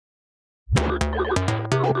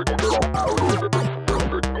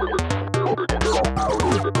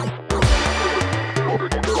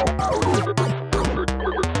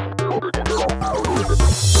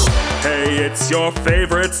It's your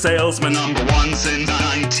favorite salesman, #1 since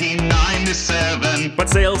 1997. But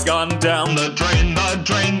sales gone down The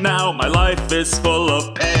drain. now, my life is full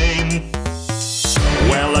of Pain.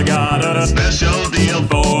 well, I got a Special deal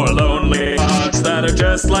for lonely hearts that are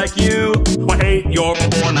just like you. I hate your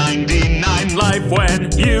 $4.99 life when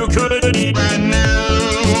you could be brand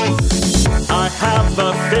new. I have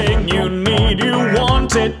the thing you need, you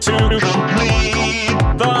want it to Complete.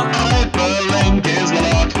 the Hyperlink is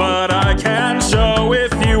locked. but I can show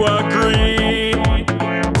if you agree.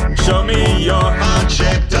 Show me your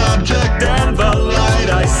Heart-shaped object and the light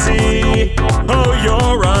I see. Oh,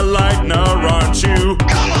 you're a lightner, aren't you?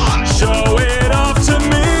 Come on. Show it off to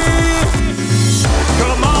me.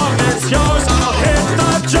 Come on, it's yours, I'll hit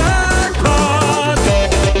the jackpot.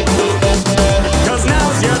 'Cause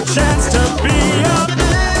now's your chance to be a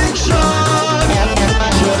big shot.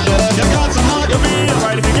 You got some heart. You'll be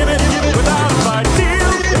alright if you give it without a fight.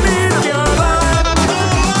 Deal the need of your life.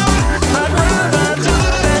 I'd rather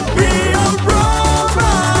die than be a robot.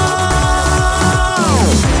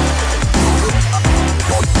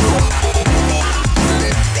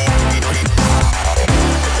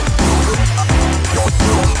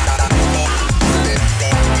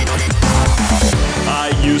 I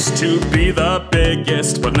used to be the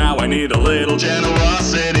biggest, but now I need a little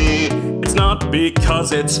Generosity. It's not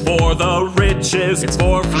because it's for the riches, it's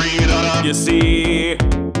for freedom, you see.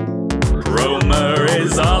 Roamer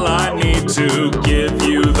is all I need to give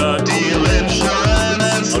you the Deal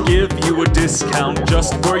insurance. I'll give you a discount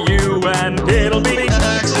just for you, and it'll be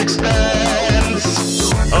Tax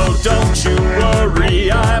expense. oh, don't you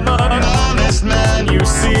worry, I'm an honest man, you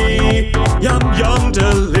see. Yum, yum,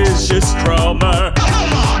 delicious Cromer.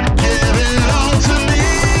 Come on, give it all to me.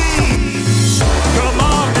 Come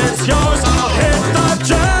on, it's yours, I'll hit the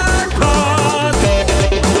jackpot.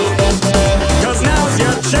 'Cause now's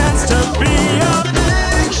your chance to be a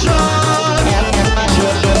big shot.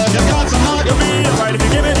 You got some heart. You'll be alright if you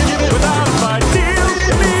give it without a fight. Deal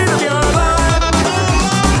the need of your life.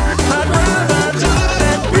 I'd rather die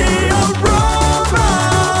than be a robot.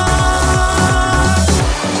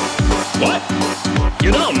 What?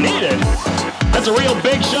 You don't need it. That's a real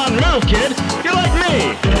big shot move, kid. You're like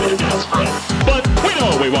me. But we know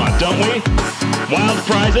what we want, don't we? Wild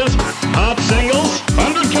prizes, hot singles,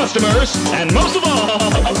 100 customers, and most of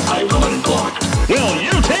all, will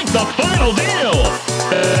you take the final deal?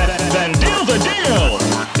 Then deal's a deal.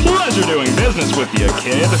 Pleasure doing business with you,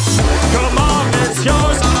 kid. Come on, it's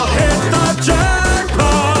yours, I'll hit the jackpot.